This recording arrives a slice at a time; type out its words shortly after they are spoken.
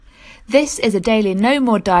This is a daily No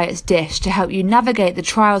More Diets dish to help you navigate the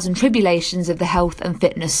trials and tribulations of the health and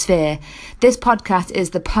fitness sphere. This podcast is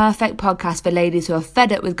the perfect podcast for ladies who are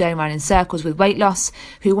fed up with going around in circles with weight loss,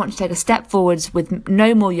 who want to take a step forwards with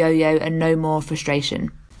no more yo-yo and no more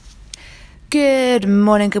frustration. Good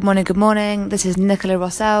morning. This is Nicola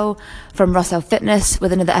Rossell from Rossell Fitness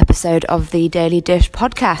with another episode of the Daily Dish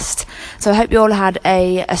podcast. So I hope you all had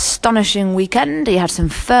a astonishing weekend. You had some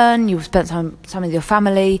fun, you spent some time with your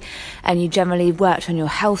family, and you generally worked on your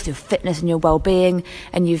health, your fitness and your well-being,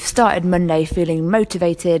 and you've started Monday feeling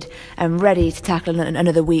motivated and ready to tackle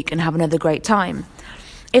another week and have another great time.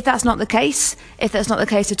 If that's not the case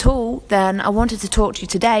at all, then I wanted to talk to you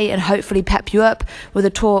today and hopefully pep you up with a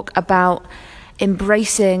talk about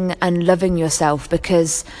embracing and loving yourself,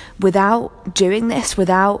 because without doing this,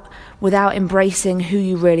 without embracing who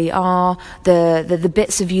you really are, the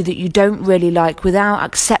bits of you that you don't really like, without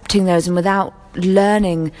accepting those and without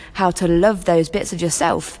learning how to love those bits of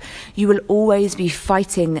yourself, you will always be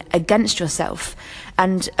fighting against yourself.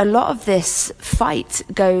 And a lot of this fight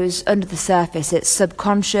goes under the surface. It's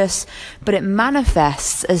subconscious, but it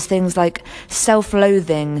manifests as things like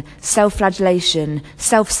self-loathing, self-flagellation,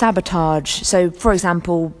 self-sabotage. So, for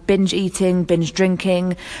example, binge eating, binge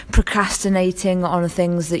drinking, procrastinating on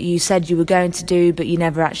things that you said you were going to do, but you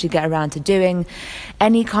never actually get around to doing.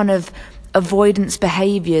 Any kind of avoidance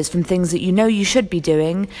behaviours from things that you know you should be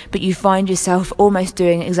doing, but you find yourself almost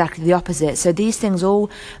doing exactly the opposite. So these things all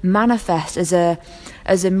manifest as a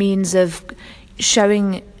means of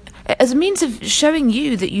showing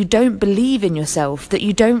you that you don't believe in yourself, that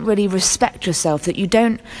you don't really respect yourself, that you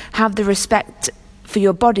don't have the respect for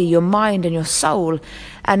your body, your mind and your soul.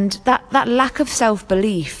 And that lack of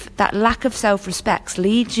self-belief, that lack of self-respect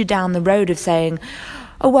leads you down the road of saying,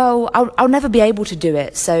 oh well, I'll never be able to do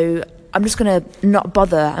it, so I'm just going to not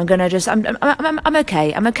bother. I'm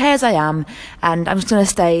okay. I'm okay as I am, and I'm just going to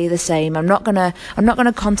stay the same. I'm not going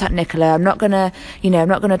to contact Nicola. I'm not going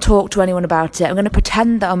to talk to anyone about it. I'm going to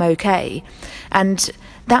pretend that I'm okay. And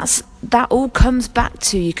that all comes back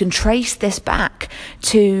to, you can trace this back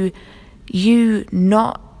to you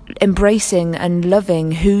not embracing and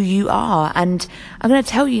loving who you are. And I'm going to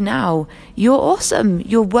tell you now, you're awesome,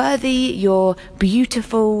 you're worthy, you're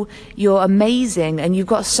beautiful, you're amazing, and you've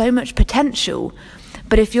got so much potential.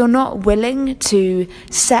 But if you're not willing to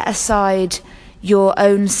set aside your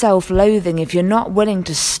own self-loathing, if you're not willing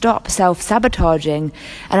to stop self-sabotaging,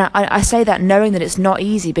 and I say that knowing that it's not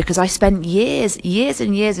easy, because I spent years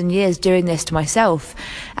doing this to myself,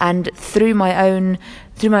 and through my own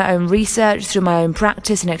research, through my own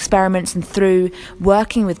practice and experiments, and through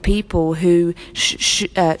working with people who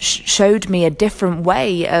showed me a different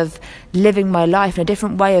way of living my life and a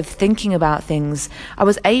different way of thinking about things, I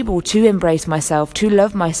was able to embrace myself, to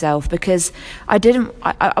love myself, because I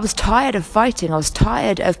was tired of fighting. I was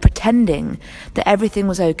tired of pretending that everything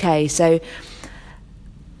was okay. So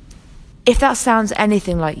if that sounds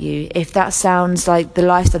anything like you, if that sounds like the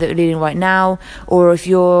lifestyle that you're leading right now, or if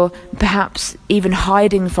you're perhaps even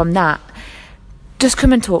hiding from that, just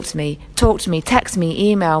come and talk to me, text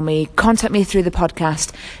me, email me, contact me through the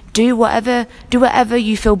podcast. Do whatever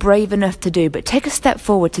you feel brave enough to do, but take a step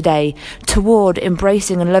forward today toward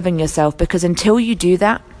embracing and loving yourself, because until you do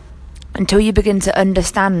that, until you begin to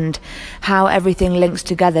understand how everything links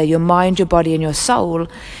together, your mind, your body and your soul,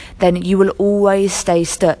 then you will always stay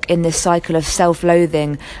stuck in this cycle of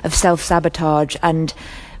self-loathing, of self-sabotage, and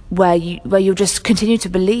where you'll just continue to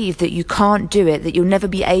believe that you can't do it, that you'll never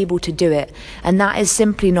be able to do it. And that is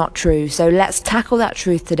simply not true. So let's tackle that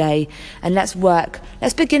truth today, and let's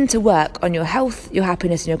begin to work on your health, your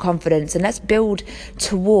happiness and your confidence, and let's build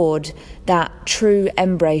toward that true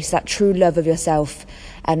embrace, that true love of yourself.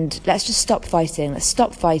 And let's just stop fighting. Let's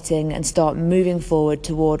stop fighting and start moving forward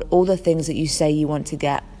toward all the things that you say you want to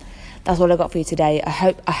get. That's all I got for you today. I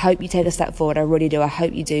hope you take a step forward. I really do. I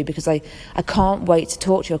hope you do, because I can't wait to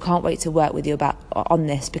talk to you. I can't wait to work with you on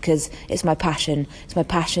this, because it's my passion. It's my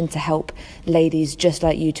passion to help ladies just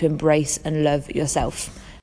like you to embrace and love yourself.